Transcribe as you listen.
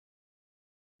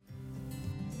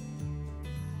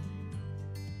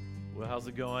Well, how's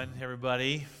it going,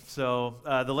 everybody? So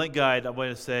the Lent Guide, I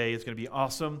want to say, is going to be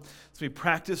awesome. It's going to be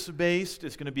practice-based.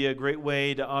 It's going to be a great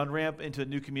way to on-ramp into a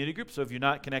new community group. So if you're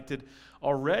not connected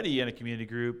already in a community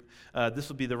group, this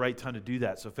will be the right time to do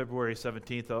that. So February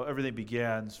 17th, everything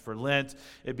begins for Lent.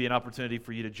 It'd be an opportunity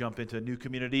for you to jump into a new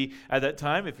community at that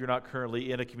time. If you're not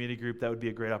currently in a community group, that would be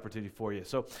a great opportunity for you.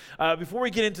 So before we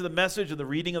get into the message and the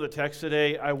reading of the text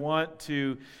today, I want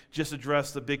to just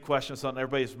address the big question that's on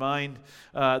everybody's mind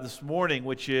this morning,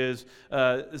 which is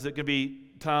it going to be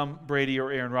Tom Brady or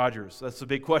Aaron Rodgers? That's the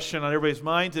big question on everybody's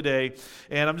mind today.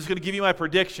 And I'm just going to give you my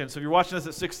prediction. So if you're watching this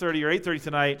at 6:30 or 8:30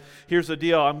 tonight, here's the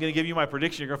deal. I'm going to give you my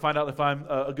prediction. You're going to find out if I'm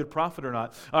a good prophet or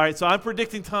not. All right, so I'm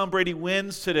predicting Tom Brady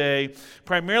wins today,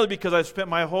 primarily because I've spent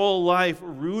my whole life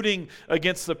rooting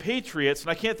against the Patriots.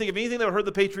 And I can't think of anything that would hurt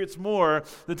the Patriots more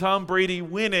than Tom Brady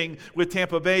winning with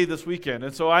Tampa Bay this weekend.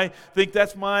 And so I think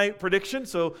that's my prediction.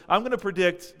 So I'm going to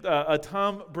predict a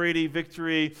Tom Brady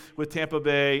victory with Tampa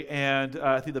Bay, and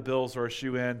I think the Bills are a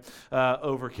shoe-in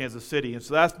over Kansas City, and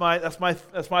so that's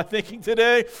my thinking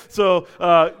today. So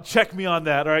check me on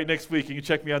that. All right, next week you can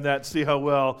check me on that and see how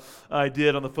well I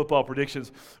did on the football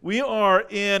predictions. We are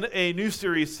in a new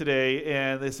series today,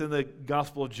 and it's in the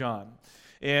Gospel of John.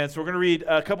 And so we're going to read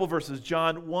a couple verses,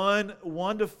 John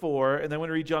 1:1-4, and then we're going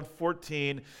to read John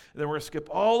 14, and then we're going to skip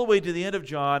all the way to the end of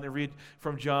John and read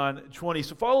from John 20.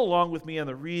 So follow along with me on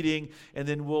the reading, and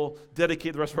then we'll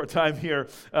dedicate the rest of our time here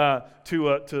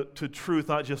to truth,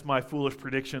 not just my foolish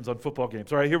predictions on football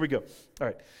games. All right, here we go. All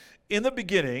right. In the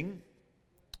beginning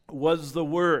was the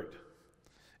Word,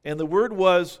 and the Word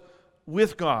was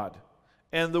with God,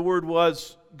 and the Word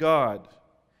was God.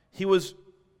 He was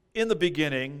in the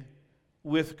beginning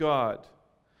with God.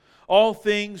 All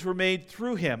things were made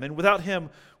through him, and without him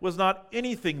was not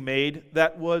anything made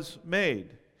that was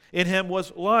made. In him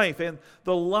was life, and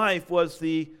the life was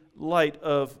the light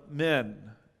of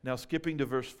men. Now skipping to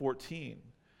verse 14.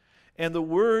 And the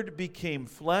Word became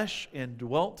flesh and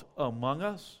dwelt among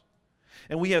us,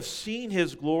 and we have seen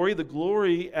his glory, the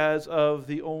glory as of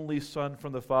the only Son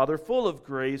from the Father, full of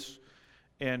grace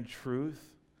and truth.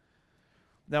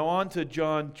 Now on to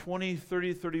John 20,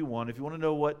 30, 31. If you want to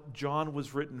know what John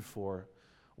was written for,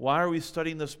 why are we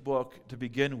studying this book to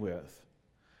begin with?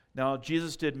 Now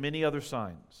Jesus did many other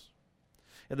signs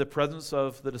in the presence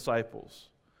of the disciples,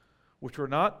 which were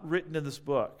not written in this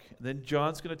book. And then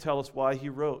John's going to tell us why he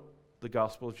wrote the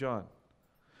Gospel of John.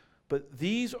 But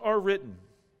these are written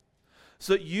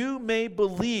so that you may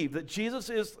believe that Jesus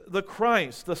is the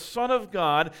Christ, the Son of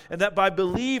God, and that by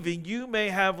believing you may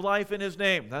have life in his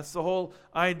name. That's the whole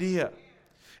idea.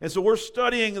 And so we're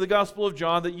studying the Gospel of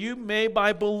John that you may,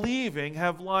 by believing,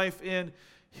 have life in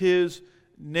his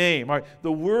name. All right,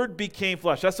 the Word became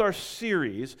flesh. That's our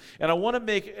series. And I want to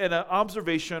make an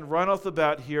observation right off the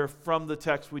bat here from the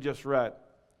text we just read.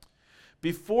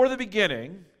 Before the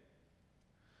beginning,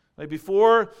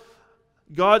 before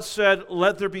God said,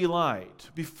 let there be light.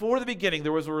 Before the beginning,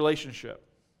 there was a relationship.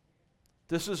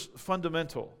 This is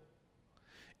fundamental.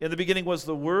 In the beginning was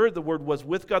the Word was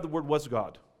with God, the Word was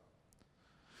God.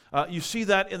 You see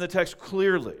that in the text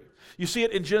clearly. You see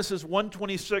it in Genesis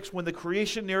 1:26 when the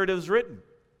creation narrative is written.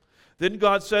 Then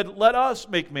God said, let us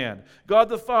make man. God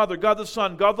the Father, God the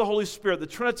Son, God the Holy Spirit, the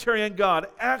Trinitarian God,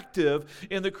 active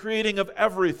in the creating of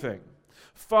everything.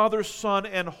 Father, Son,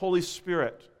 and Holy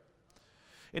Spirit.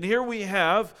 And here we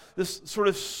have this sort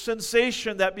of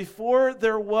sensation that before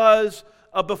there was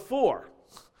a before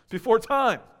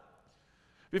time,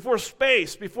 before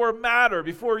space, before matter,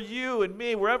 before you and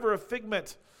me were ever a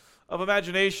figment of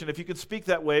imagination, if you can speak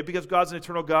that way, because God's an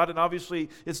eternal God, and obviously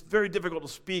it's very difficult to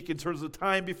speak in terms of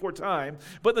time before time.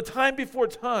 But the time before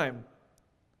time,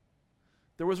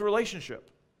 there was a relationship.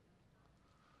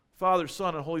 Father,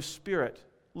 Son, and Holy Spirit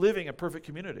living in perfect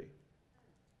community.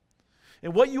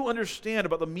 And what you understand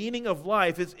about the meaning of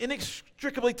life is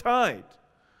inextricably tied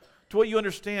to what you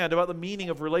understand about the meaning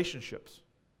of relationships.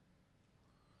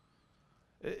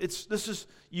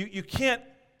 You can't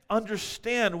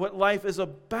understand what life is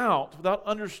about without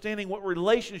understanding what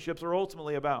relationships are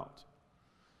ultimately about.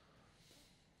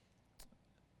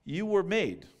 You were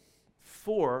made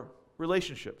for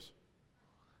relationships.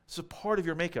 It's a part of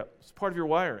your makeup. It's part of your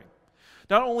wiring.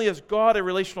 Not only is God a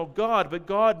relational God, but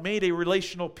God made a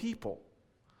relational people.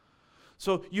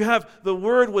 So you have the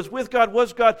Word was with God,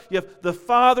 was God. You have the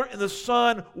Father and the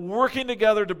Son working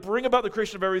together to bring about the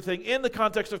creation of everything in the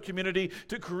context of community,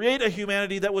 to create a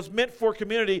humanity that was meant for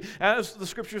community. As the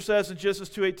Scripture says in Genesis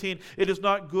 2:18, it is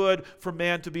not good for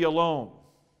man to be alone.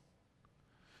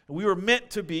 We were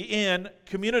meant to be in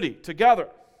community together.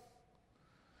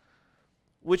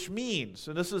 Which means,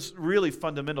 and this is really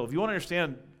fundamental, if you want to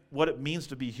understand what it means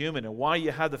to be human and why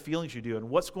you have the feelings you do and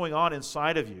what's going on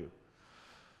inside of you.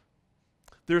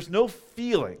 There's no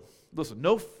feeling, listen,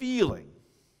 no feeling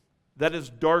that is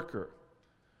darker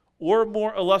or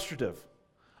more illustrative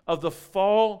of the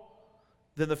fall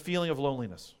than the feeling of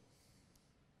loneliness.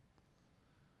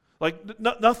 Like,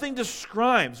 nothing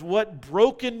describes what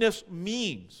brokenness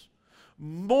means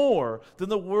more than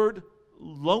the word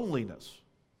loneliness.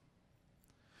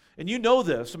 And you know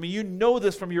this. I mean, you know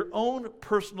this from your own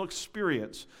personal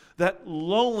experience, that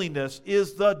loneliness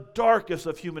is the darkest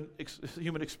of human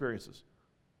experiences.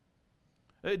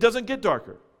 It doesn't get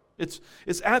darker. It's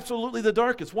absolutely the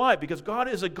darkest. Why? Because God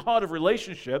is a God of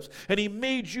relationships, and He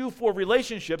made you for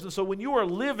relationships. And so when you are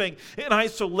living in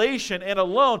isolation and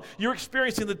alone, you're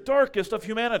experiencing the darkest of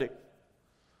humanity.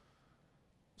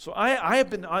 So I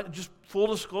have been, just full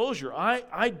disclosure,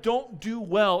 I don't do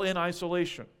well in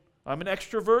isolation. I'm an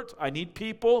extrovert. I need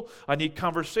people. I need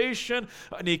conversation.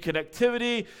 I need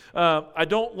connectivity. I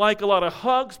don't like a lot of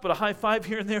hugs, but a high five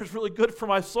here and there is really good for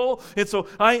my soul. And so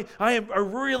I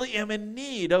really am in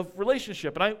need of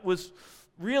relationship. And I was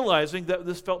realizing that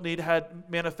this felt need had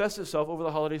manifested itself over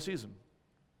the holiday season.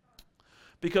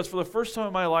 Because for the first time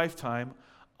in my lifetime,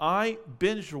 I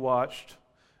binge-watched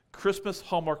Christmas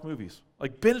Hallmark movies.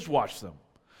 Like, binge-watched them.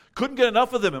 Couldn't get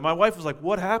enough of them. And my wife was like,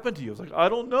 what happened to you? I was like, I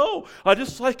don't know. I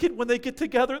just like it when they get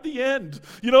together at the end.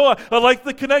 You know, I like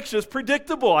the connection. It's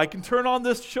predictable. I can turn on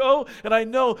this show and I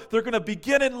know they're going to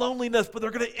begin in loneliness, but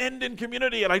they're going to end in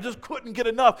community. And I just couldn't get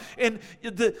enough. And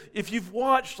if you've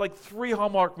watched like 3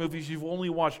 Hallmark movies, you've only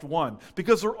watched 1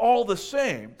 because they're all the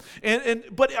same.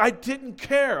 But I didn't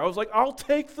care. I was like, I'll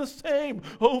take the same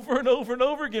over and over and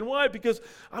over again. Why? Because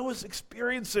I was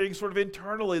experiencing sort of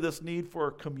internally this need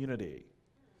for community.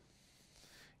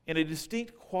 And a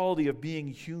distinct quality of being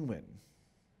human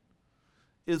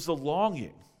is the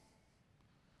longing,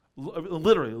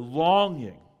 literally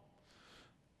longing.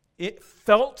 It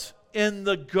felt in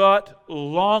the gut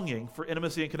longing for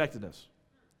intimacy and connectedness.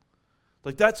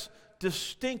 Like, that's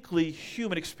distinctly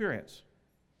human experience.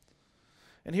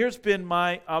 And here's been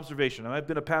my observation. I've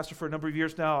been a pastor for a number of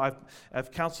years now.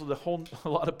 I've counseled a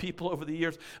lot of people over the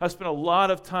years. I've spent a lot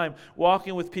of time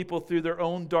walking with people through their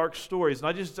own dark stories. And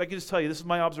I can just tell you, this is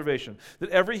my observation, that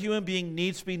every human being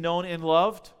needs to be known and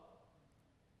loved,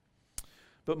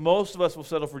 but most of us will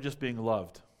settle for just being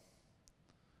loved.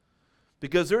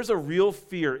 Because there's a real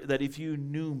fear that if you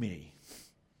knew me,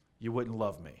 you wouldn't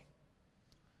love me.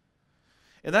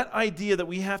 And that idea that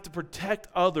we have to protect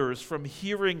others from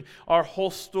hearing our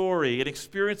whole story and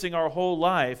experiencing our whole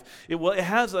life, it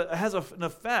has an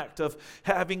effect of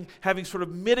having sort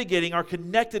of mitigating our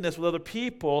connectedness with other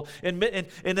people and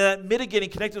that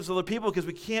mitigating connectedness with other people because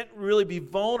we can't really be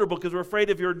vulnerable because we're afraid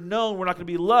if you're known, we're not going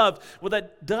to be loved. What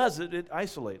that does, it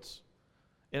isolates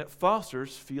and it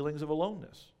fosters feelings of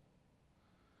aloneness.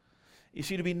 You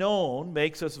see, to be known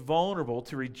makes us vulnerable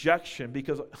to rejection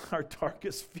because our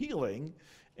darkest feeling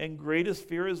and greatest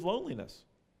fear is loneliness.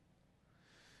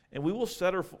 And we will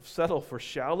settle for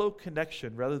shallow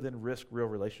connection rather than risk real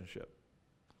relationship.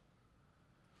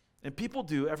 And people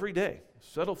do every day,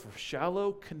 settle for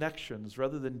shallow connections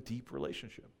rather than deep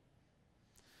relationship.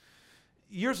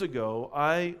 Years ago,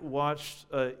 I watched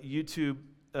on YouTube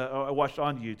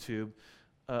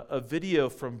a video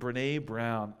from Brene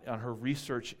Brown on her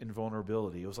research in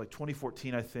vulnerability. It was like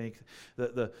 2014, I think.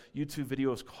 The YouTube video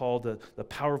was called The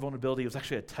Power of Vulnerability. It was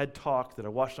actually a TED Talk that I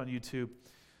watched on YouTube.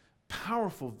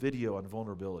 Powerful video on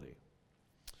vulnerability.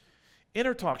 In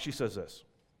her talk, she says this: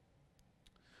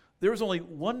 there was only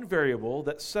one variable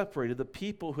that separated the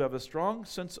people who have a strong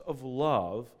sense of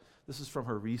love, this is from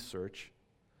her research,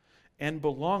 and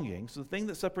belonging. So the thing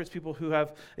that separates people who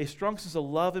have a strong sense of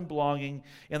love and belonging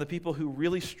and the people who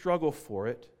really struggle for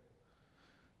it,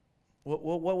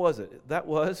 what was it? That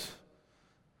was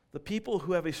the people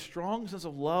who have a strong sense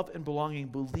of love and belonging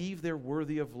believe they're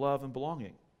worthy of love and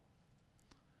belonging.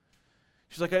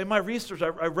 She's like, in my research,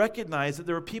 I recognized that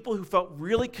there were people who felt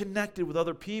really connected with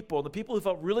other people. And the people who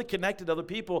felt really connected to other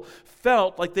people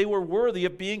felt like they were worthy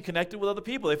of being connected with other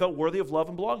people. They felt worthy of love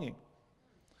and belonging.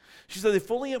 She said they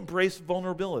fully embraced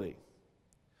vulnerability.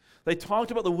 They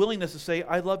talked about the willingness to say,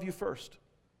 I love you first.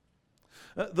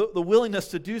 The willingness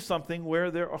to do something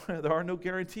where there are no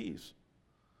guarantees.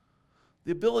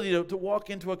 The ability to walk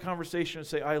into a conversation and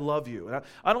say, I love you. And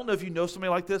I don't know if you know somebody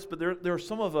like this, but there are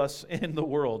some of us in the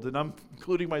world, and I'm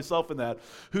including myself in that,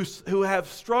 who have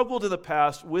struggled in the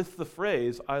past with the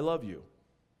phrase, I love you.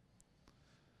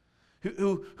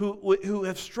 Who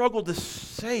have struggled to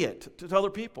say it to other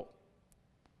people.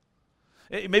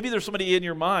 Maybe there's somebody in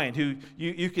your mind who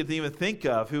you can even think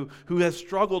of who has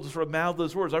struggled to sort of mouth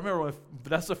those words. I remember when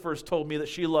Vanessa first told me that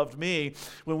she loved me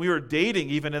when we were dating,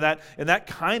 even in that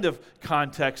kind of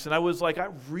context, and I was like, I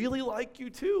really like you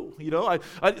too.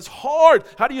 It's hard.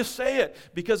 How do you say it?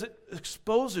 Because it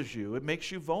exposes you. It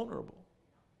makes you vulnerable.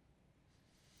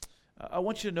 I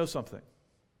want you to know something.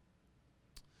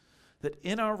 That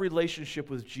in our relationship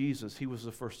with Jesus, he was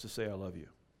the first to say, I love you.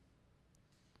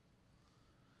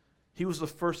 He was the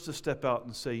first to step out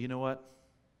and say, you know what?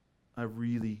 I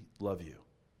really love you.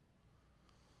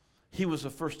 He was the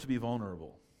first to be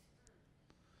vulnerable.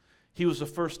 He was the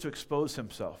first to expose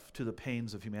himself to the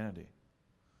pains of humanity.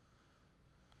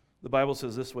 The Bible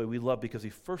says this way, we love because he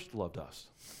first loved us.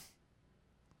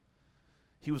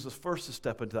 He was the first to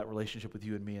step into that relationship with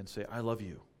you and me and say, I love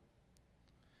you.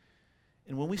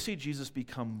 And when we see Jesus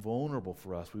become vulnerable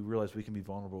for us, we realize we can be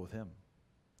vulnerable with him.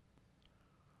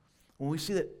 When we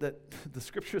see that the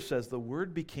scripture says the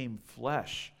word became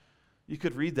flesh, you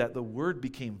could read that, the word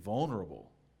became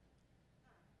vulnerable.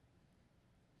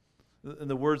 In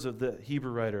the words of the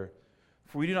Hebrew writer,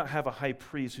 for we do not have a high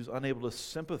priest who's unable to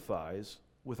sympathize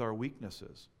with our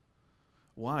weaknesses.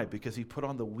 Why? Because he put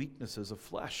on the weaknesses of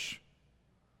flesh.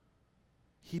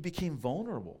 He became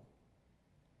vulnerable.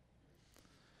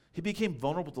 He became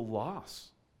vulnerable to loss.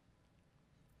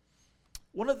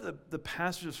 One of the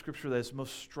passages of Scripture that is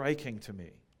most striking to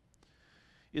me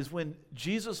is when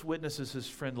Jesus witnesses his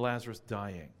friend Lazarus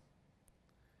dying.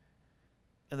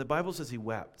 And the Bible says he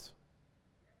wept.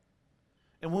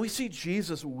 And when we see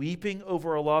Jesus weeping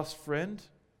over a lost friend,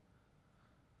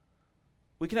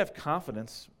 we can have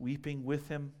confidence weeping with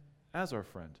him as our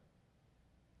friend.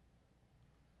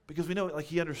 Because we know, like,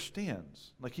 he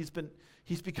understands. Like, he's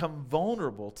become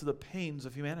vulnerable to the pains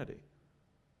of humanity.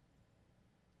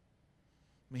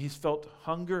 I mean, he's felt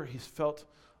hunger, he's felt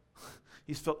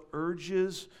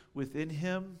urges within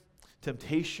him,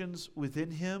 temptations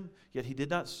within him, yet he did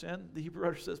not sin, the Hebrew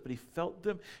writer says, but he felt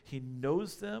them, he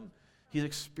knows them, he's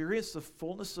experienced the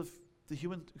fullness of the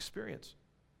human experience.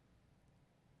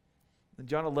 In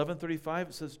John 11:35,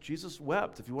 it says, Jesus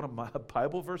wept. If you want a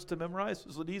Bible verse to memorize,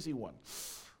 this is an easy one.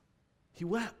 He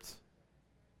wept.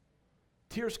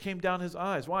 Tears came down his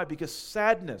eyes. Why? Because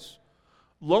sadness,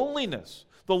 loneliness,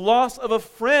 the loss of a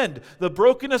friend, the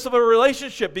brokenness of a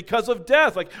relationship because of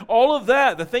death, like all of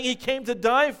that, the thing he came to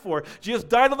die for. Jesus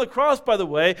died on the cross, by the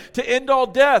way, to end all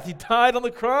death. He died on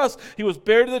the cross. He was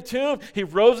buried in the tomb. He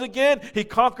rose again. He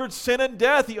conquered sin and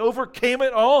death. He overcame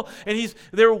it all. And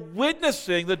they're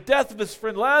witnessing the death of his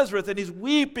friend Lazarus, and he's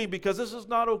weeping because this is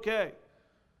not okay.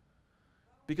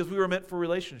 Because we were meant for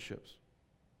relationships.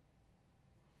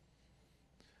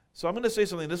 So I'm going to say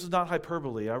something. This is not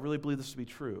hyperbole. I really believe this to be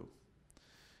true.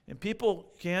 And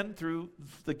people can, through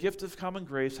the gift of common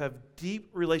grace, have deep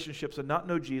relationships and not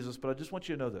know Jesus, but I just want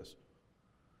you to know this.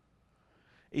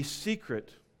 A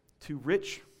secret to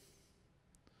rich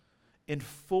and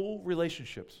full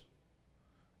relationships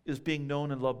is being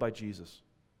known and loved by Jesus.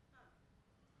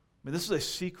 I mean, this is a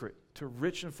secret to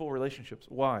rich and full relationships.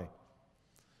 Why?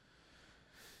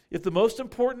 If the most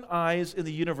important eyes in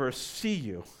the universe see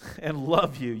you and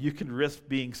love you, you can risk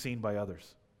being seen by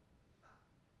others.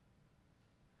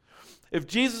 If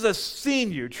Jesus has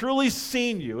seen you, truly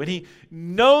seen you, and he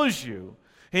knows you,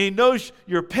 and he knows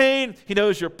your pain, he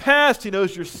knows your past, he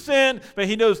knows your sin, but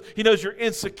he knows your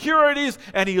insecurities,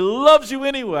 and he loves you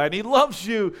anyway, and he loves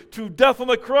you to death on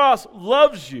the cross,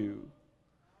 loves you.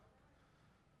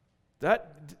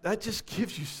 That just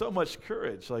gives you so much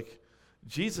courage. Like,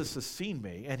 Jesus has seen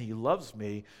me, and he loves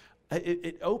me.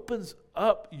 It opens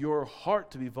up your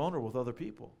heart to be vulnerable with other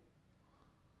people.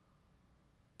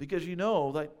 Because you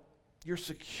know that you're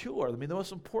secure. I mean, the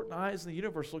most important eyes in the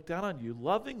universe look down on you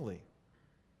lovingly.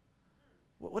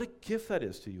 What a gift that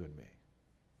is to you and me.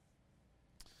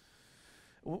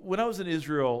 When I was in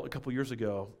Israel a couple years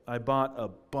ago, I bought a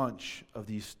bunch of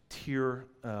these tear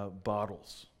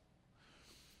bottles.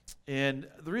 And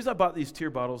the reason I bought these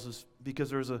tear bottles is because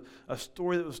there was a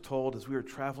story that was told as we were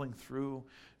traveling through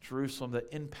Jerusalem that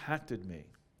impacted me.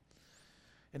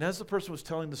 And as the person was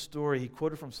telling the story, he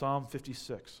quoted from Psalm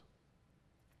 56.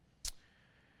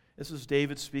 This is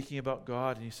David speaking about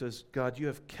God, and he says, God, you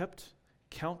have kept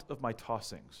count of my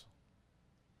tossings.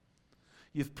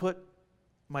 You've put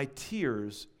my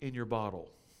tears in your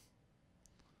bottle.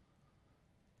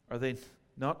 Are they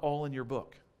not all in your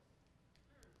book?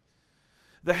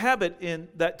 The habit in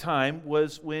that time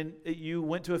was when you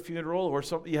went to a funeral or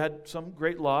you had some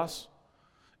great loss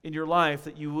in your life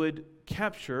that you would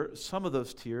capture some of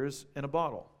those tears in a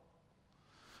bottle.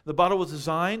 The bottle was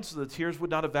designed so the tears would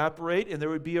not evaporate and there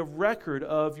would be a record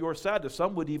of your sadness.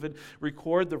 Some would even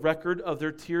record the record of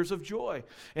their tears of joy.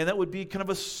 And that would be kind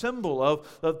of a symbol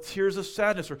of tears of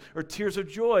sadness or tears of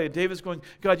joy. And David's going,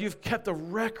 God, you've kept a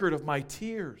record of my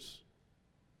tears.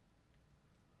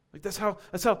 Like that's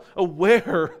how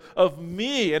aware of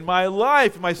me and my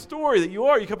life and my story that you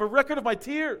are. You kept a record of my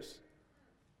tears.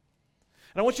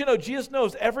 And I want you to know, Jesus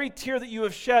knows every tear that you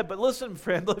have shed. But listen,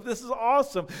 friend, look, this is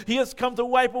awesome. He has come to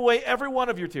wipe away every one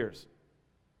of your tears.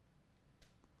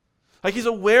 Like he's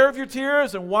aware of your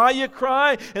tears and why you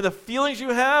cry and the feelings you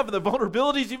have and the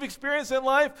vulnerabilities you've experienced in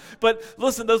life. But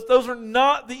listen, those are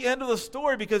not the end of the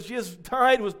story, because Jesus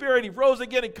died, was buried, he rose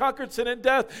again and conquered sin and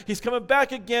death. He's coming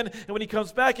back again. And when he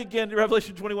comes back again, in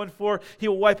Revelation 21:4, he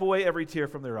will wipe away every tear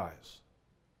from their eyes.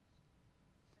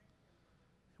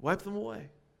 Wipe them away.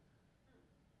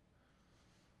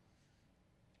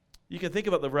 You can think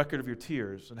about the record of your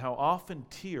tears and how often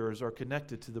tears are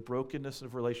connected to the brokenness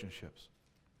of relationships.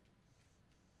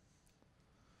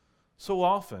 So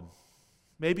often,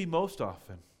 maybe most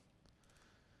often,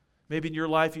 maybe in your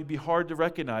life it'd be hard to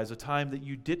recognize a time that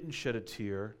you didn't shed a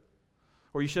tear,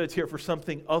 or you shed a tear for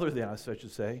something other than, I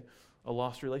should say, a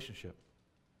lost relationship,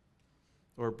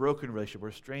 or a broken relationship, or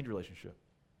a strained relationship.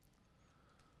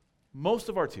 Most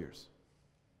of our tears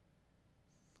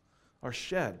are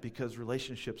shed because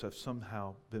relationships have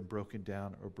somehow been broken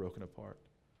down or broken apart.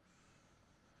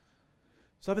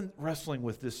 So I've been wrestling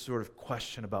with this sort of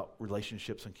question about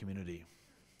relationships and community.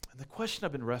 And the question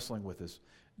I've been wrestling with is,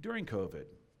 during COVID,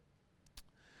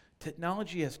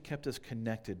 technology has kept us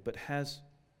connected, but has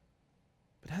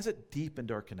it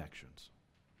deepened our connections?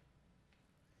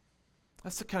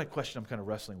 That's the kind of question I'm kind of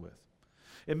wrestling with.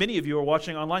 And many of you are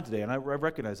watching online today, and I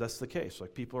recognize that's the case.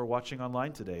 Like, people are watching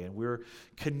online today, and we're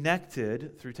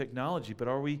connected through technology, but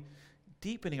are we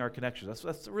deepening our connections?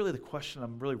 That's really the question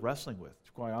I'm really wrestling with,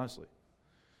 quite honestly.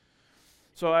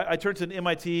 So I turned to an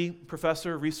MIT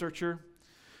professor, researcher,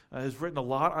 who's written a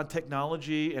lot on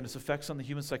technology and its effects on the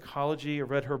human psychology. I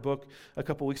read her book a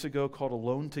couple weeks ago called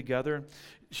Alone Together.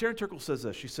 Sharon Turkle says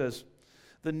this. She says,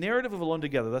 the narrative of Alone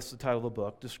Together, that's the title of the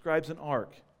book, describes an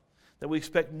arc that we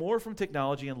expect more from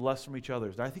technology and less from each other.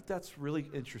 And I think that's really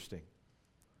interesting.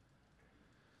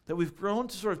 That we've grown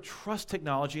to sort of trust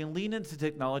technology and lean into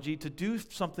technology to do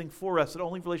something for us that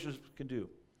only relationships can do.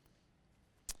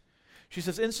 She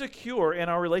says, insecure in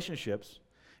our relationships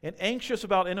and anxious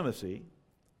about intimacy,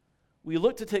 we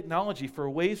look to technology for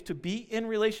ways to be in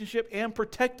relationship and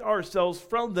protect ourselves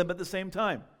from them at the same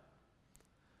time.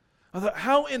 I thought,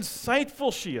 how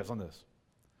insightful she is on this.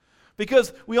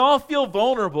 Because we all feel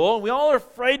vulnerable, and we all are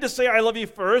afraid to say, I love you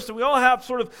first, and we all have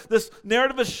sort of this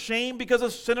narrative of shame because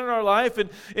of sin in our life,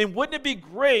 and wouldn't it be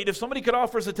great if somebody could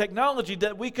offer us a technology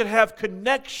that we could have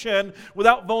connection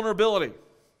without vulnerability?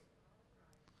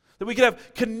 That we could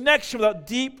have connection without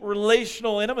deep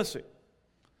relational intimacy.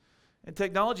 And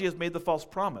technology has made the false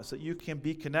promise that you can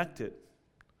be connected.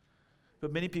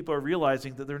 But many people are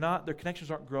realizing that their connections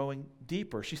aren't growing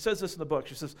deeper. She says this in the book.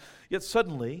 She says, yet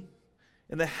suddenly,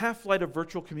 in the half-light of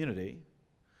virtual community,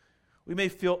 we may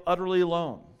feel utterly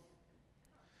alone.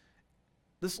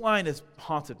 This line has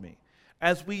haunted me.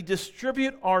 As we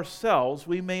distribute ourselves,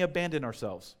 we may abandon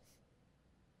ourselves.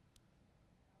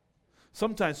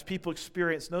 Sometimes people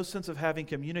experience no sense of having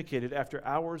communicated after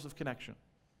hours of connection.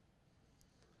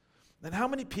 And how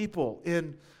many people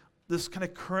in this kind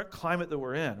of current climate that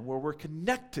we're in, where we're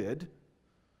connected,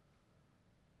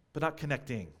 but not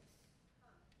connecting?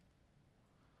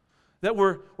 That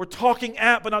we're talking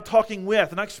at, but not talking with,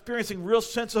 and not experiencing real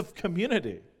sense of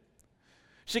community.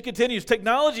 She continues,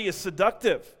 technology is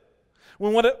seductive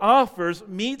when what it offers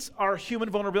meets our human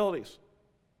vulnerabilities.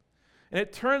 And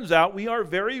it turns out we are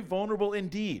very vulnerable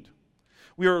indeed.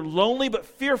 We are lonely but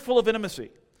fearful of intimacy.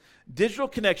 Digital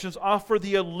connections offer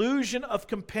the illusion of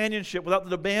companionship without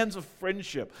the demands of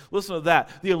friendship. Listen to that.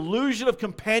 The illusion of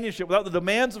companionship without the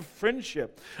demands of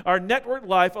friendship. Our network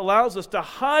life allows us to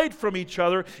hide from each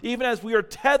other even as we are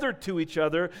tethered to each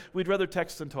other. We'd rather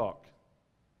text than talk.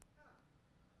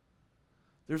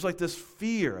 There's like this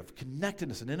fear of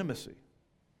connectedness and intimacy.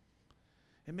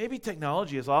 And maybe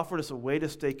technology has offered us a way to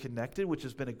stay connected, which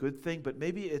has been a good thing, but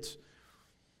maybe it's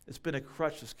been a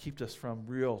crutch that's kept us from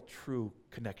real, true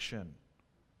connection,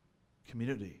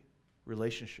 community,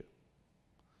 relationship.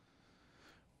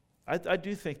 I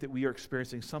do think that we are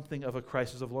experiencing something of a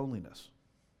crisis of loneliness.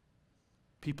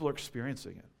 People are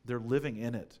experiencing it. They're living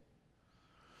in it.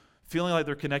 Feeling like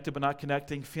they're connected but not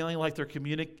connecting. Feeling like they're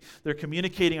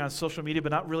communicating on social media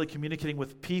but not really communicating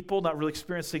with people, not really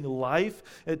experiencing life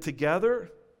together.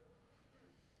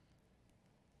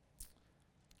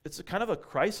 it's a kind of a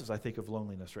crisis, I think, of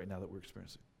loneliness right now that we're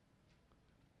experiencing.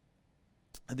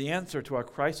 And the answer to our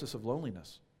crisis of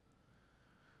loneliness,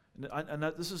 and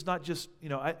this is not just,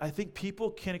 I think people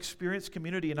can experience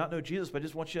community and not know Jesus, but I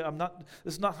just want you,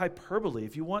 this is not hyperbole.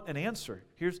 If you want an answer,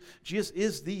 Jesus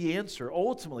is the answer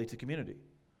ultimately to community.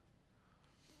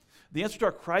 The answer to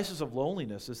our crisis of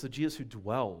loneliness is the Jesus who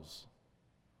dwells.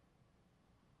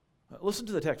 Listen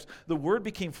to the text. The Word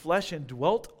became flesh and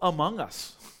dwelt among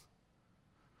us.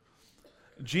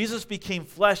 Jesus became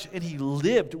flesh and he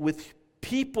lived with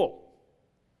people.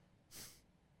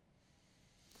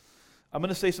 I'm going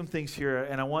to say some things here,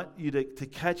 and I want you to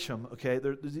catch them, okay?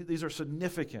 These are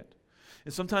significant.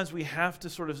 And sometimes we have to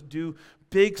sort of do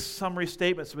big summary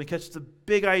statements so we catch the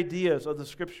big ideas of the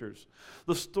Scriptures.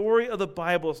 The story of the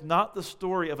Bible is not the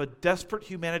story of a desperate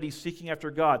humanity seeking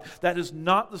after God. That is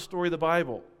not the story of the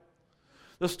Bible.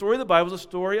 The story of the Bible is a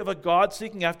story of a God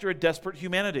seeking after a desperate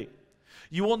humanity.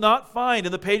 You will not find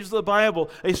in the pages of the Bible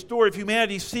a story of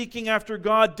humanity seeking after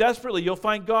God desperately. You'll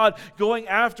find God going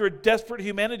after a desperate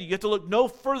humanity. You have to look no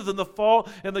further than the fall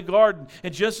in the garden.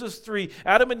 In Genesis 3,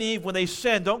 Adam and Eve, when they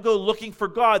sin, don't go looking for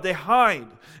God. They hide.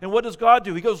 And what does God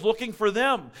do? He goes looking for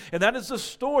them. And that is the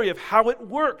story of how it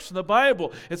works in the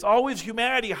Bible. It's always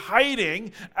humanity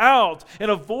hiding out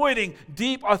and avoiding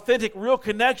deep, authentic, real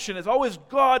connection. It's always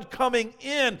God coming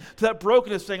in to that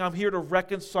brokenness, saying, I'm here to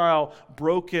reconcile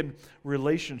broken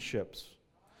relationships.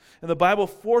 And the Bible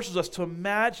forces us to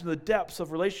imagine the depths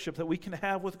of relationship that we can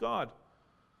have with God.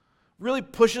 Really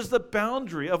pushes the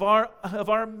boundary of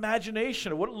our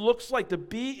imagination, of what it looks like to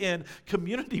be in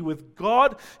community with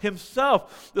God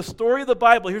himself. The story of the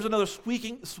Bible, here's another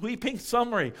sweeping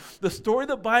summary. The story of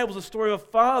the Bible is the story of a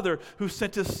father who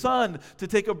sent his son to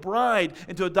take a bride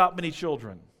and to adopt many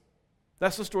children.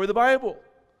 That's the story of the Bible.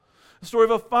 The story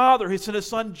of a father who sent his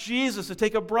son Jesus to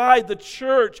take a bride, the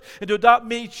church, and to adopt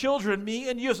many children, me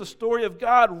and you. It's a story of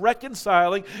God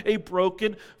reconciling a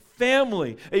broken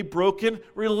family, a broken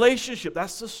relationship.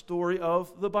 That's the story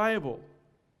of the Bible.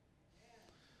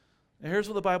 And here's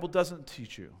what the Bible doesn't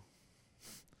teach you.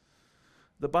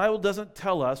 The Bible doesn't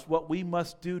tell us what we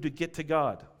must do to get to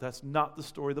God. That's not the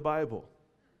story of the Bible.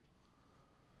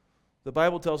 The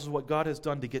Bible tells us what God has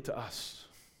done to get to us.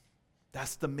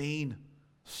 That's the main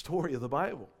story of the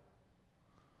Bible.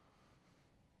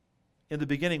 In the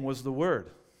beginning was the Word.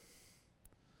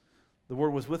 The Word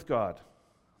was with God.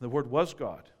 The Word was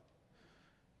God.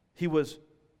 He was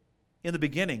in the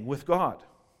beginning with God.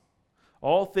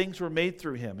 All things were made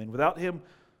through him, and without him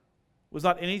was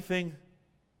not anything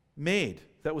made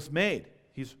that was made.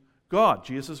 He's God.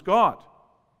 Jesus is God.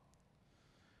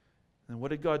 And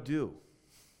what did God do?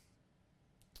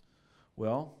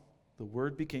 Well, the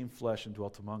Word became flesh and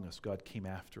dwelt among us. God came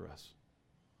after us.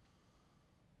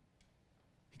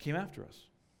 He came after us.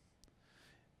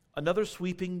 Another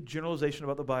sweeping generalization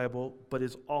about the Bible, but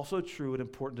is also true and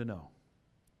important to know.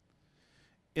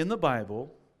 In the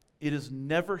Bible, it is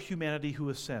never humanity who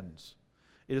ascends.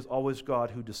 It is always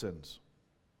God who descends.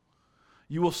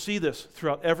 You will see this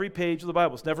throughout every page of the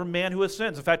Bible. It's never man who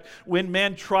ascends. In fact, when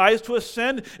man tries to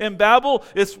ascend in Babel,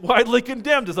 it's widely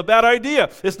condemned. It's a bad idea.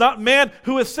 It's not man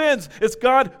who ascends. It's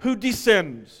God who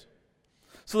descends.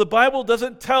 So the Bible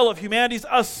doesn't tell of humanity's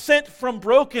ascent from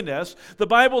brokenness. The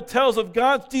Bible tells of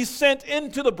God's descent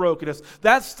into the brokenness.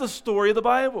 That's the story of the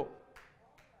Bible.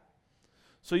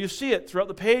 So you see it throughout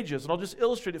the pages, and I'll just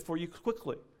illustrate it for you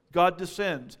quickly. God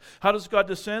descends. How does God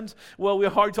descend? Well, we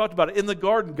already talked about it. In the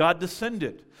garden, God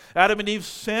descended. Adam and Eve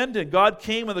sinned, and God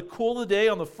came in the cool of the day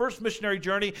on the first missionary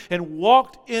journey and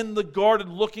walked in the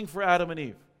garden looking for Adam and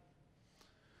Eve.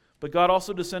 But God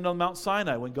also descended on Mount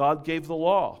Sinai when God gave the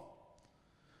law.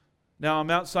 Now,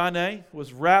 Mount Sinai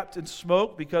was wrapped in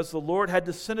smoke because the Lord had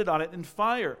descended on it in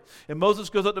fire. And Moses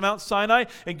goes up to Mount Sinai,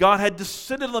 and God had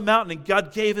descended on the mountain, and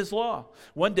God gave his law.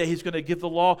 One day, he's going to give the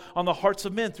law on the hearts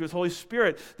of men through his Holy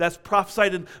Spirit. That's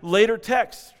prophesied in later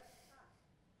texts.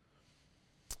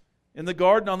 In the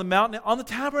garden, on the mountain, on the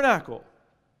tabernacle.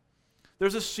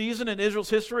 There's a season in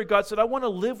Israel's history, God said, I want to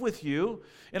live with you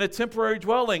in a temporary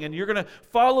dwelling, and you're going to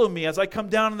follow me as I come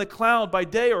down in the cloud by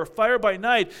day or fire by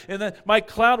night, and then my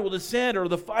cloud will descend or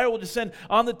the fire will descend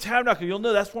on the tabernacle. You'll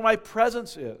know that's where my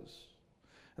presence is.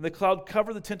 And the cloud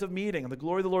covered the tent of meeting, and the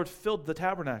glory of the Lord filled the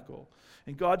tabernacle.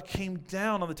 And God came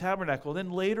down on the tabernacle.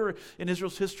 Then later in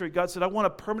Israel's history, God said, I want a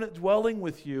permanent dwelling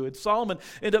with you. And Solomon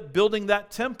ended up building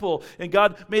that temple. And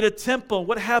God made a temple.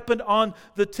 What happened on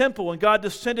the temple? And God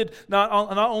descended not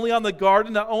only on the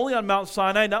garden, not only on Mount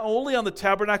Sinai, not only on the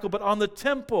tabernacle, but on the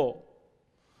temple.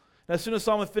 And as soon as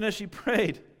Solomon finished, he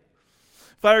prayed.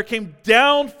 Fire came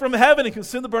down from heaven and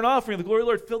consumed the burnt offering. The glory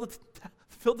of the Lord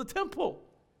filled the temple.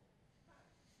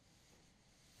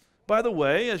 by the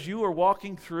way, as you are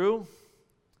walking through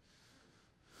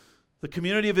the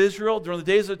community of Israel during the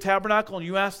days of the tabernacle, and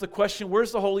you ask the question,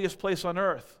 where's the holiest place on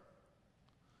earth?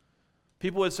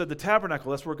 People had said the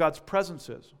tabernacle, that's where God's presence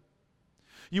is.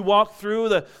 You walk through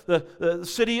the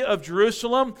city of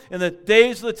Jerusalem in the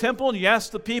days of the temple, and you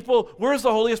ask the people, where's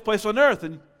the holiest place on earth?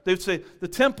 And they would say, the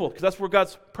temple, because that's where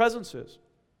God's presence is.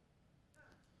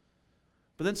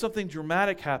 But then something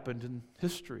dramatic happened in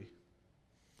history.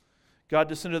 God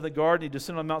descended in the garden, He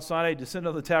descended on Mount Sinai, He descended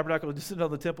on the tabernacle, He descended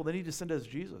on the temple, then He descended as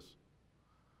Jesus.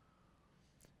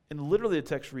 And literally the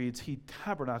text reads, He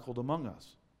tabernacled among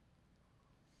us.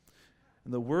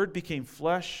 And the Word became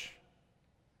flesh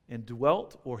and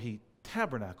dwelt, or He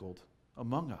tabernacled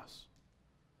among us.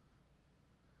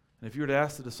 And if you were to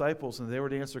ask the disciples and they were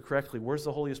to answer correctly, where's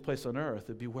the holiest place on earth?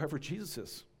 It'd be wherever Jesus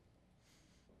is.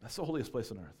 That's the holiest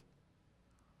place on earth.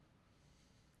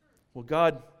 Well,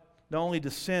 God not only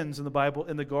descends in the Bible,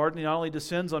 in the garden, He not only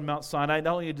descends on Mount Sinai,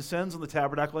 not only descends on the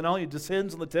tabernacle, not only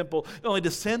descends on the temple, not only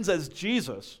descends as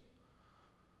Jesus,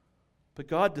 but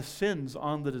God descends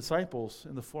on the disciples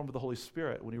in the form of the Holy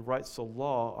Spirit when He writes the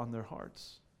law on their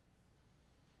hearts.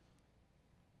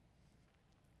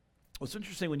 What's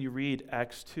interesting when you read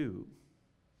Acts 2,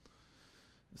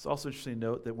 it's also interesting to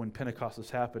note that when Pentecost is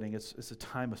happening, it's a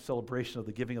time of celebration of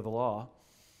the giving of the law.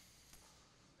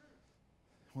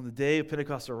 When the day of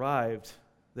Pentecost arrived,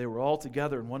 they were all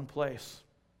together in one place.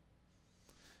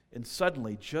 And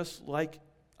suddenly, just like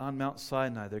on Mount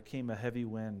Sinai, there came a heavy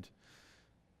wind.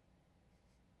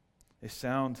 A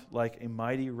sound like a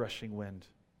mighty rushing wind.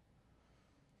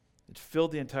 It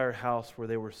filled the entire house where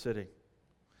they were sitting.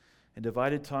 And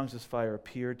divided tongues as fire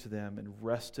appeared to them and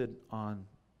rested on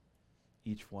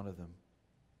each one of them.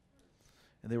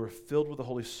 And they were filled with the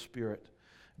Holy Spirit,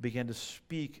 and began to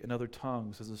speak in other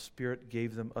tongues as the Spirit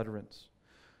gave them utterance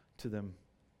to them,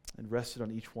 and rested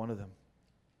on each one of them.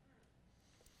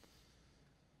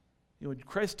 You know, when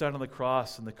Christ died on the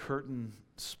cross and the curtain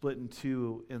split in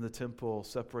two in the temple,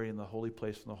 separating the holy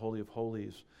place from the Holy of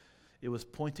Holies, it was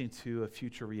pointing to a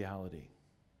future reality.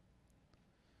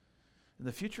 And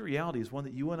the future reality is one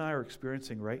that you and I are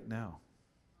experiencing right now.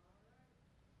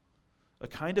 A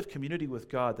kind of community with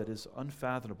God that is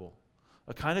unfathomable.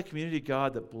 A kind of community of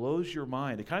God that blows your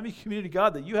mind. A kind of community of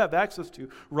God that you have access to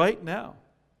right now.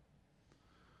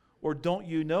 Or don't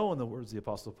you know, in the words of the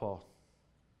Apostle Paul,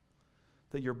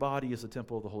 that your body is a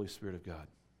temple of the Holy Spirit of God?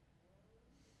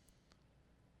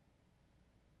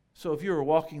 So if you were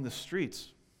walking the streets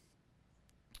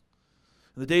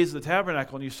in the days of the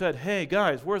tabernacle, and you said, hey,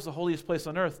 guys, where's the holiest place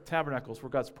on earth? Tabernacles, where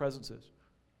God's presence is.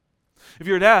 If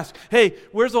you were to ask, hey,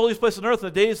 where's the holiest place on earth in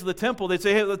the days of the temple? They'd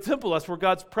say, hey, the temple, that's where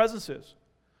God's presence is.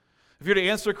 If you were to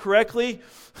answer correctly,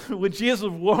 when Jesus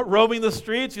was roaming the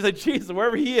streets, you said, Jesus,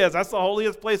 wherever He is, that's the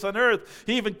holiest place on earth.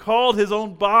 He even called His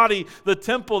own body the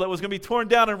temple that was going to be torn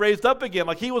down and raised up again,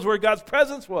 like He was where God's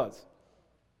presence was.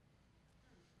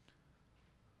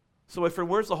 So, my friend,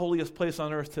 where's the holiest place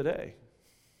on earth today?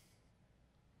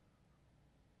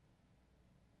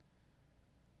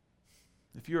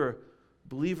 If you're a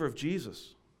believer of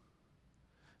Jesus,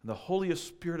 and the holiest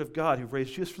Spirit of God who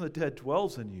raised Jesus from the dead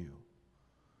dwells in you,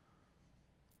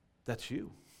 that's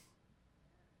you.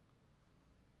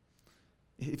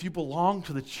 If you belong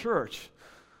to the church,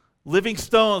 living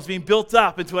stones being built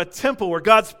up into a temple where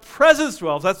God's presence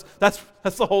dwells, that's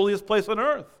the holiest place on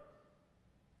earth.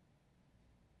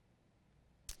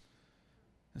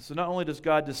 And so not only does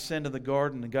God descend in the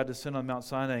garden, and God descend on Mount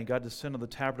Sinai, and God descend on the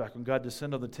tabernacle, and God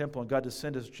descend on the temple, and God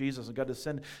descend as Jesus, and God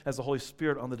descend as the Holy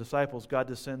Spirit on the disciples, God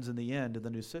descends in the end in the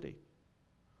new city.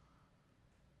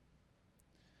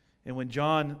 And when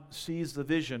John sees the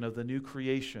vision of the new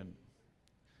creation,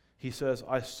 he says,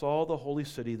 I saw the holy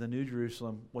city, the new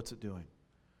Jerusalem. What's it doing?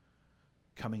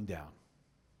 Coming down.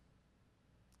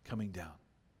 Coming down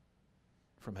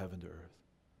from heaven to earth.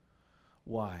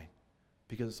 Why?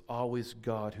 Because it's always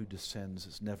God who descends.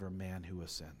 It's never man who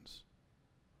ascends.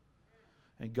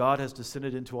 And God has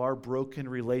descended into our broken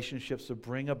relationships to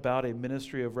bring about a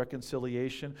ministry of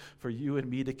reconciliation for you and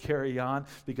me to carry on,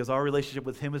 because our relationship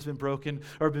with Him has been broken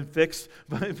or been fixed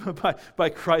by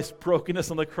Christ's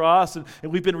brokenness on the cross. And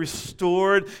we've been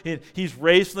restored. And He's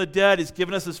raised from the dead. He's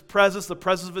given us His presence, the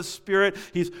presence of His Spirit.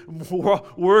 He's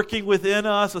working within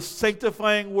us, a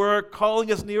sanctifying work,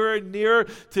 calling us nearer and nearer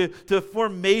to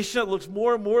formation that looks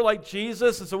more and more like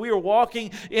Jesus. And so we are walking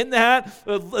in that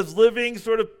as living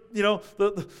sort of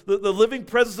the living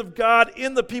presence of God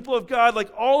in the people of God,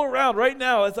 like all around right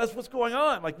now. That's what's going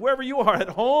on. Like wherever you are, at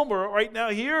home or right now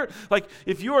here. Like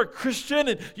if you are a Christian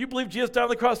and you believe Jesus died on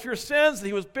the cross for your sins, and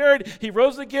he was buried, he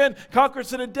rose again, conquered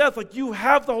sin and death, like you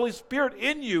have the Holy Spirit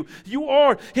in you. You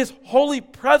are his holy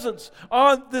presence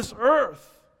on this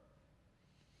earth.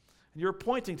 And you're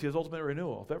pointing to his ultimate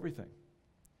renewal of everything.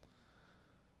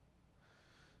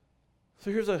 So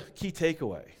here's a key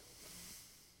takeaway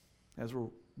as we're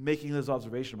making this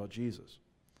observation about Jesus.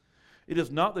 It is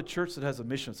not the church that has a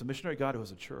mission. It's the missionary God who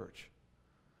has a church.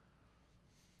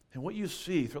 And what you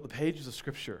see throughout the pages of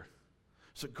Scripture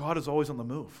is that God is always on the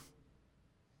move.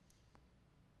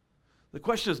 The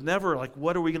question is never like,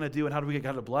 what are we going to do and how do we get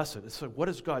God to bless it? It's like, what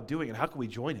is God doing and how can we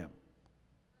join him?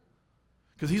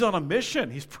 Because he's on a mission.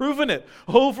 He's proven it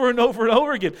over and over and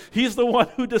over again. He's the one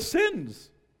who descends.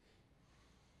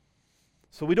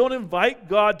 So we don't invite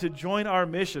God to join our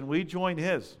mission. We join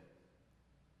his.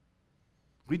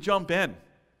 We jump in.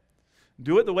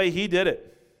 Do it the way he did it.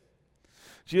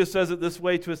 Jesus says it this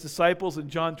way to his disciples in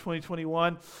John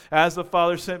 20:21. As the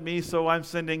Father sent me, so I'm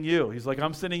sending you. He's like,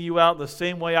 I'm sending you out the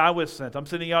same way I was sent. I'm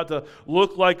sending you out to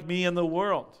look like me in the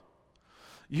world.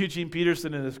 Eugene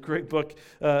Peterson, in his great book,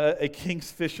 A King's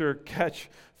Fisher Catch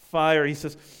Fire, he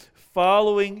says,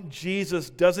 following Jesus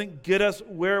doesn't get us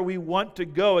where we want to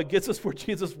go. It gets us where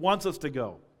Jesus wants us to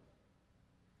go.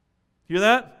 Hear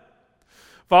that?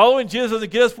 Following Jesus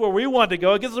doesn't get us where we want to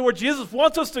go. It gets us where Jesus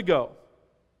wants us to go.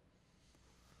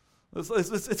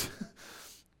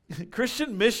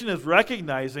 Christian mission is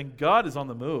recognizing God is on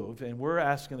the move, and we're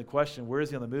asking the question, where is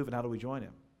he on the move and how do we join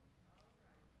him?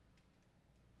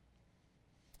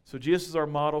 So Jesus is our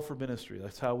model for ministry.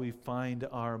 That's how we find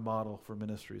our model for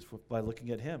ministries, by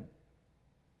looking at him.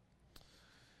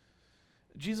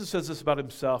 Jesus says this about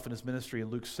himself and his ministry in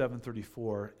Luke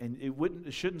 7:34, and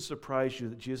it shouldn't surprise you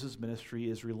that Jesus' ministry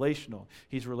is relational.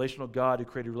 He's a relational God who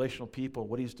created relational people.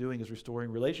 What he's doing is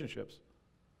restoring relationships.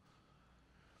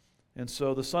 And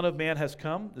so the Son of Man has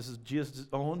come. This is Jesus'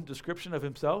 own description of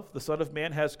himself. The Son of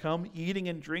Man has come eating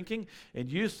and drinking,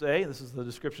 and you say, this is the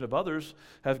description of others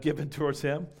have given towards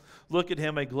him, look at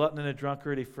him, a glutton and a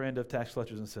drunkard, a friend of tax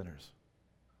collectors and sinners.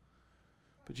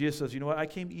 But Jesus says, you know what? I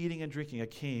came eating and drinking. I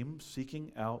came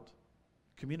seeking out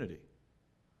community.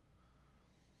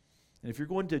 And if you're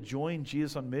going to join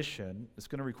Jesus on mission, it's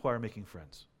going to require making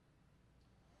friends.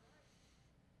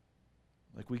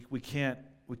 Like we can't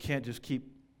just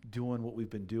keep doing what we've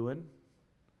been doing,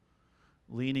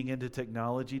 leaning into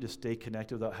technology to stay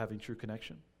connected without having true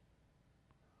connection.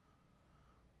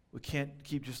 We can't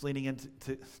keep just leaning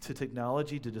into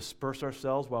technology to disperse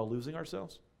ourselves while losing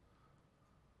ourselves.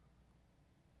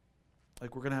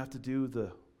 Like we're going to have to do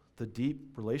the deep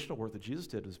relational work that Jesus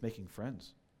did, was making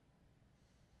friends.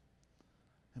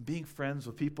 And being friends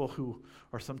with people who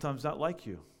are sometimes not like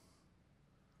you.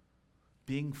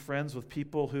 Being friends with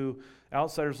people who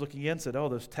outsiders looking in said, oh,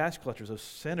 those tax collectors, those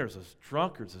sinners, those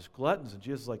drunkards, those gluttons. And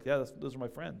Jesus is like, yeah, those are my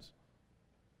friends.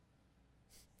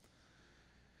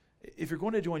 If you're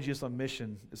going to join Jesus on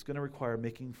mission, it's going to require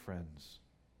making friends.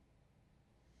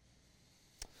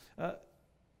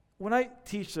 When I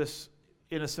teach this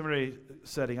in a seminary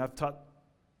setting, I've taught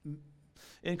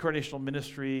incarnational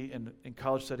ministry in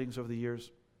college settings over the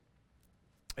years.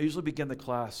 I usually begin the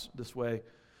class this way.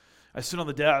 I sit on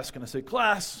the desk and I say,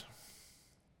 class,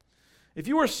 if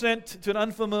you were sent to an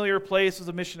unfamiliar place as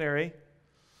a missionary,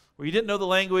 where you didn't know the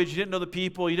language, you didn't know the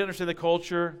people, you didn't understand the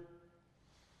culture,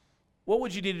 what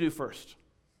would you need to do first?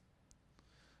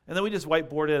 And then we just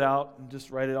whiteboard it out and just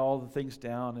write all the things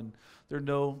down, and there are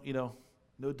no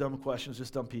dumb questions,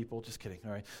 just dumb people. Just kidding,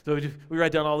 all right? So we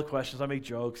write down all the questions. I make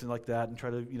jokes and like that and try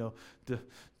to,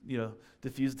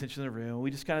 diffuse the tension in the room.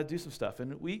 We just kind of do some stuff,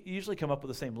 and we usually come up with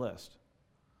the same list.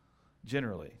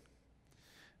 Generally,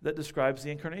 that describes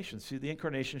the incarnation. See, the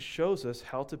incarnation shows us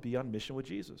how to be on mission with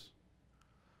Jesus.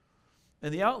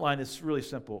 And the outline is really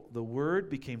simple. The Word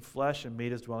became flesh and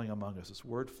made his dwelling among us. This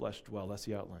word, flesh, dwell. That's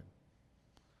the outline.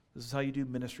 This is how you do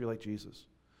ministry like Jesus.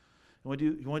 You want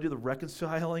to do the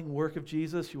reconciling work of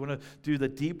Jesus? You want to do the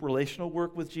deep relational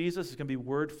work with Jesus? It's going to be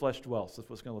word, flesh, dwells. That's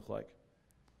what it's going to look like.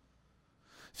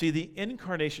 See, the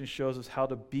incarnation shows us how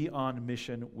to be on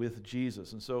mission with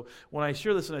Jesus. And so when I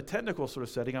share this in a technical sort of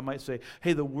setting, I might say,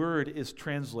 hey, the word is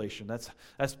translation. That's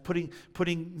putting,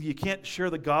 you can't share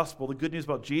the gospel, the good news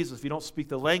about Jesus, if you don't speak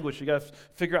the language. You got to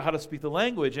figure out how to speak the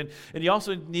language. And you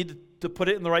also need to put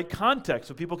it in the right context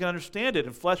so people can understand it.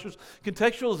 And flesh is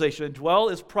contextualization. And dwell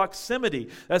is proximity.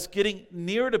 That's getting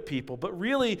near to people. But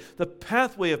really, the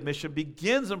pathway of mission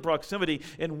begins in proximity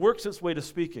and works its way to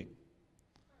speaking.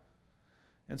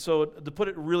 And so to put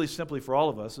it really simply for all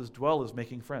of us, is dwell is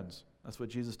making friends. That's what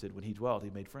Jesus did when he dwelled. He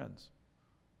made friends.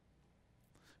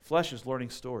 Flesh is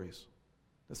learning stories.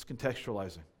 That's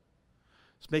contextualizing.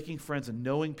 It's making friends and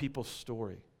knowing people's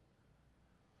story.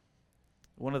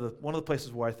 One of the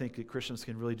places where I think that Christians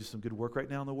can really do some good work right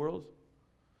now in the world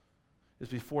is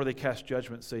before they cast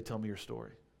judgment, say, tell me your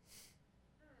story.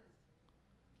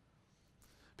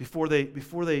 Before they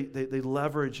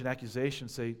leverage an accusation,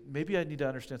 say, maybe I need to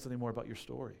understand something more about your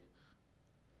story.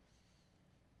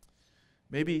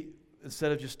 Maybe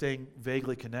instead of just staying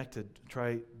vaguely connected,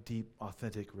 try deep,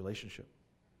 authentic relationship.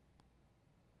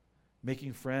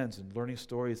 Making friends and learning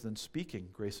stories, then speaking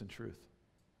grace and truth.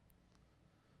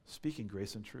 Speaking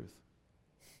grace and truth.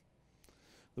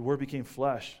 The Word became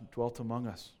flesh and dwelt among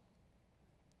us.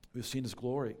 We've seen His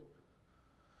glory.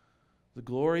 The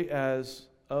glory as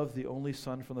of the only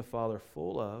Son from the Father,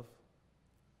 full of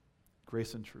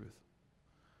grace and truth.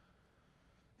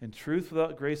 And truth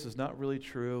without grace is not really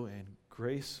true, and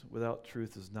grace without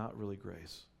truth is not really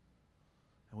grace.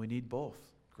 And we need both,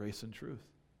 grace and truth.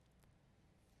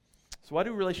 So why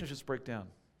do relationships break down?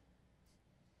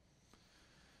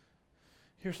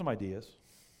 Here's some ideas.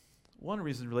 One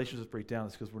reason relationships break down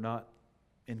is because we're not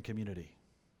in community.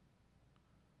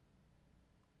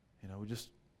 We just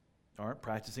aren't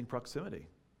practicing proximity.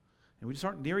 And we just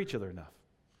aren't near each other enough.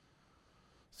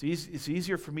 It's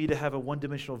easier for me to have a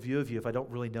one-dimensional view of you if I don't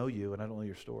really know you and I don't know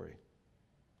your story.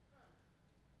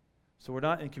 So we're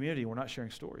not in community, we're not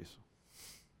sharing stories.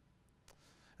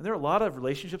 And there are a lot of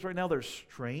relationships right now that are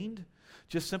strained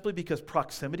just simply because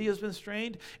proximity has been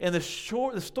strained and the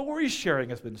story sharing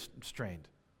has been strained.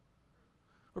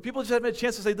 Where people just haven't had a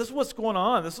chance to say, this is what's going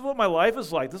on. This is what my life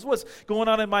is like. This is what's going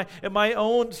on in my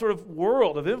own sort of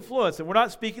world of influence. And we're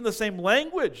not speaking the same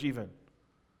language even.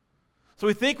 So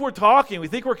we think we're talking. We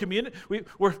think we're communicating,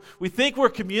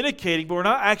 but we're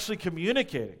not actually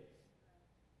communicating.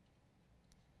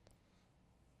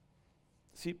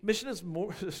 See, mission is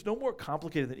it's no more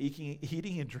complicated than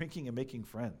eating and drinking and making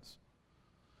friends.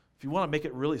 If you want to make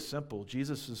it really simple,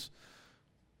 Jesus is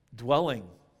dwelling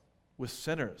with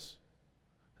sinners.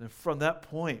 And from that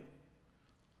point,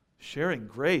 sharing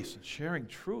grace and sharing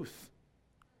truth.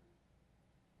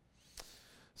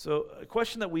 So a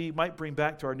question that we might bring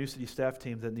back to our New City staff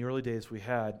team that in the early days we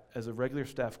had as a regular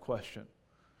staff question.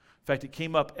 In fact, it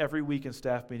came up every week in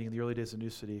staff meeting in the early days of New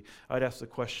City. I'd ask the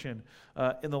question,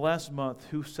 in the last month,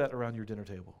 who sat around your dinner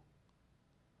table?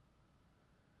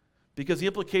 Because the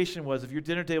implication was if your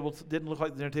dinner table didn't look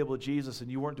like the dinner table of Jesus and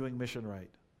you weren't doing mission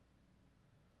right,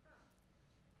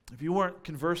 if you weren't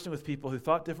conversing with people who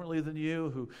thought differently than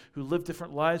you, who lived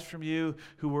different lives from you,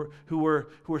 who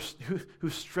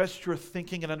stretched your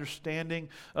thinking and understanding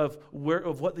of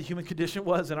what the human condition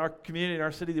was in our community, in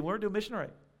our city, they weren't doing mission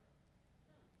right.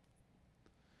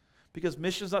 Because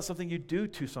mission is not something you do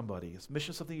to somebody.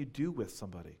 Mission is something you do with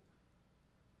somebody.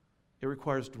 It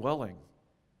requires dwelling.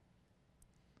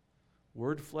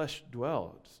 Word, flesh,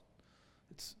 dwell.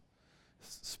 It's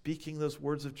speaking those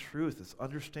words of truth. It's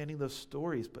understanding those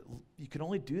stories. But you can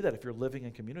only do that if you're living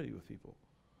in community with people.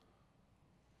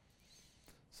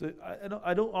 So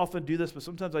I don't often do this, but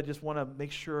sometimes I just want to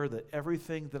make sure that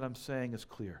everything that I'm saying is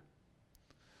clear.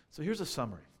 So here's a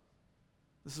summary.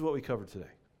 This is what we covered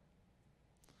today.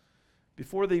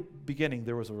 Before the beginning,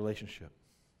 there was a relationship.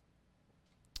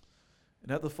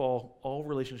 And at the fall, all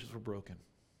relationships were broken.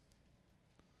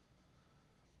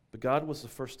 But God was the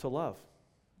first to love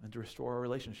and to restore our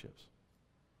relationships.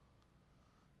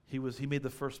 He made the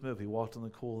first move. He walked in the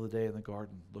cool of the day in the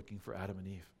garden looking for Adam and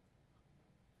Eve.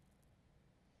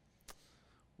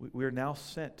 We are now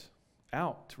sent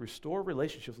out to restore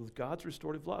relationships with God's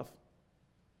restorative love.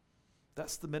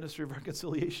 That's the ministry of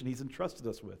reconciliation He's entrusted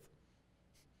us with.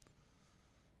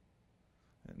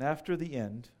 And after the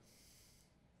end,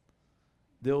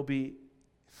 there'll be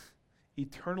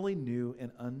eternally new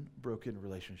and unbroken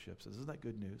relationships. Isn't that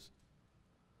good news?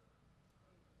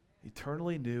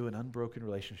 Eternally new and unbroken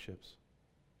relationships.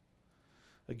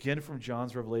 Again from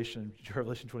John's Revelation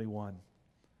 21.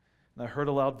 And I heard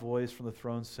a loud voice from the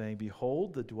throne saying,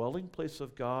 behold, the dwelling place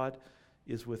of God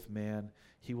is with man.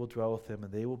 He will dwell with them,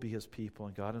 and they will be His people,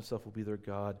 and God Himself will be their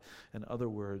God. In other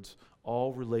words,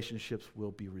 all relationships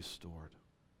will be restored.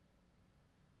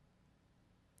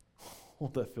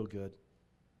 Won't that feel good?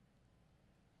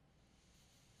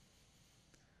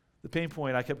 The pain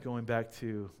point I kept going back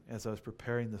to as I was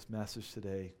preparing this message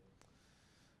today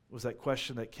was that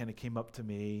question that kind of came up to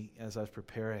me as I was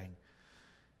preparing.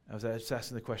 I was just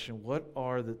asking the question, what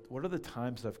are the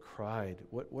times that I've cried?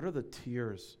 What are the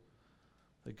tears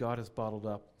that God has bottled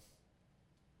up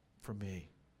for me?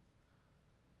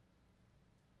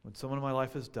 When someone in my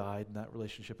life has died and that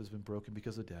relationship has been broken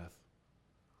because of death.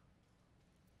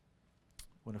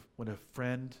 When a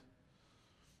friend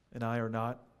and I are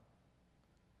not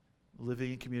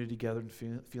living in community together and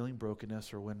feeling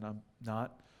brokenness, or when I'm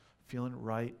not feeling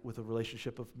right with a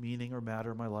relationship of meaning or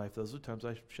matter in my life, those are the times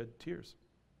I shed tears.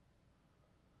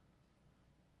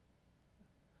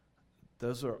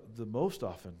 Those are the most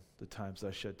often the times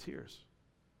I shed tears.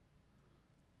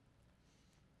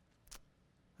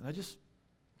 And I just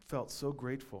felt so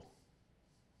grateful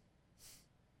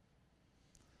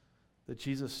that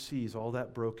Jesus sees all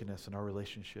that brokenness in our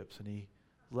relationships, and he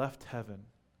left heaven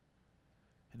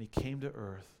and he came to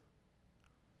earth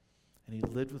and he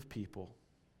lived with people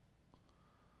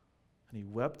and he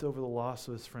wept over the loss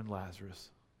of his friend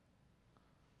Lazarus,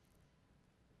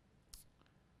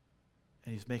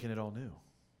 and he's making it all new.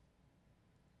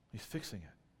 He's fixing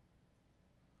it.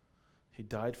 He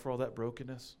died for all that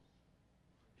brokenness.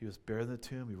 He was buried in the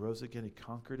tomb. He rose again. He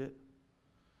conquered it.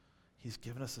 He's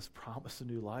given us this promise of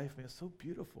new life. Man, it's so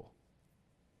beautiful.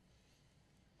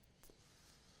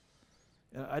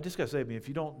 And I just got to say, if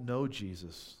you don't know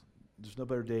Jesus, there's no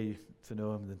better day to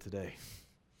know him than today.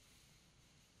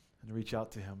 And to reach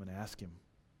out to him and ask him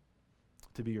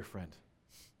to be your friend.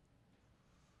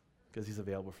 Because he's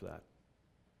available for that.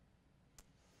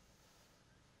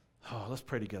 Oh, let's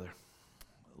pray together.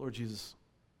 Lord Jesus,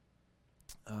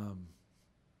 there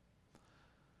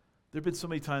have been so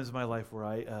many times in my life where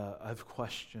I've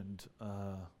questioned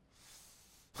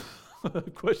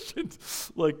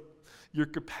like your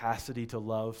capacity to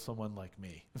love someone like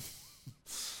me.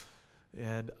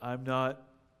 And I'm not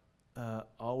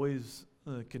always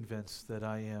convinced that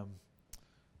I am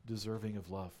deserving of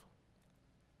love.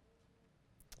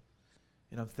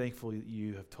 And I'm thankful that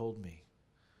you have told me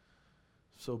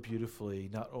so beautifully,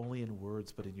 not only in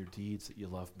words, but in your deeds, that you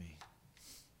love me.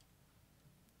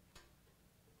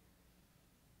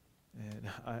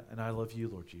 And I love you,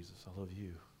 Lord Jesus. I love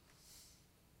you.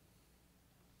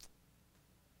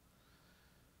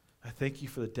 I thank you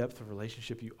for the depth of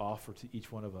relationship you offer to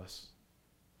each one of us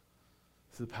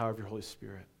through the power of your Holy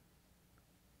Spirit.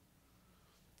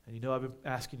 And you know, I've been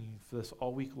asking you for this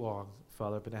all week long,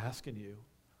 Father. I've been asking you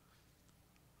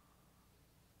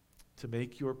to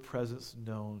make your presence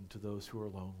known to those who are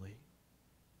lonely.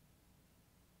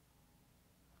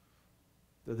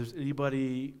 That there's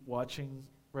anybody watching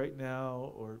right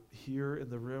now or here in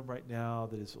the room right now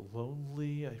that is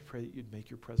lonely, I pray that you'd make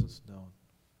your presence known.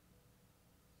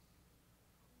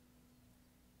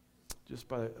 Just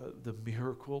by the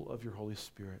miracle of your Holy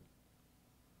Spirit.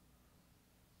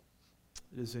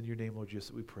 It is in your name, Lord Jesus,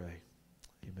 that we pray.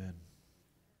 Amen.